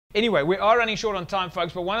Anyway, we are running short on time,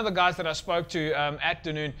 folks, but one of the guys that I spoke to at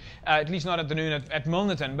Dunoon, at least not at Dunoon, at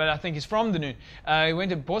Milnerton, but I think he's from Dunoon. He went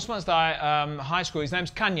to Bosmansdam High School. His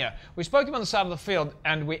name's Kanya. We spoke to him on the side of the field,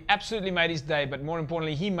 and we absolutely made his day, but more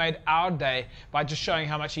importantly, he made our day by just showing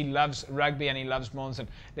how much he loves rugby and he loves Milnerton.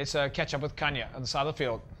 Let's catch up with Kanya on the side of the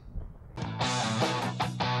field.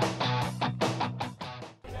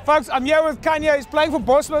 Folks, I'm here with Kanya. He's playing for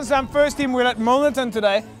Bosmansdam first team. We're at Milnerton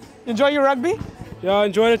today. Enjoy your rugby? Yeah, I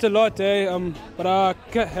enjoyed it a lot, but I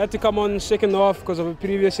had to come on second half because of a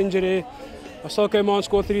previous injury. I still came on,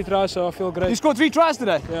 scored 3 tries, so I feel great. You scored 3 tries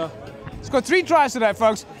today? Yeah. Scored 3 tries today,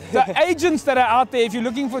 folks. The agents that are out there, if you're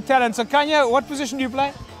looking for talent. So, Kanya, what position do you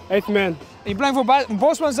play? 8th man. Are you playing for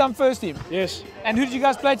Bosmansdam first team? Yes. And who did you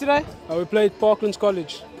guys play today? We played Parklands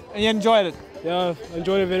College. And you enjoyed it? Yeah, I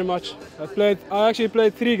enjoyed it very much. I actually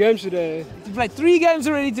played 3 games today. You played 3 games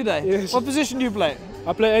already today? Yes. What position do you play?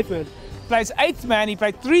 I play 8th man. Plays 8th man. He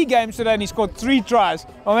played 3 games today and he scored 3 tries.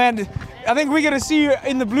 Oh man, I think we're going to see you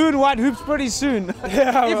in the blue and white hoops pretty soon.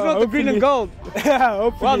 Yeah, if not the green and gold. Yeah,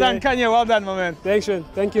 hopefully. Well done, Kanya. Well done, my man. Thanks, man.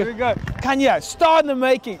 Thank you. Here we go. Kanya, star in the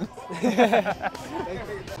making. Thank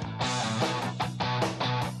you.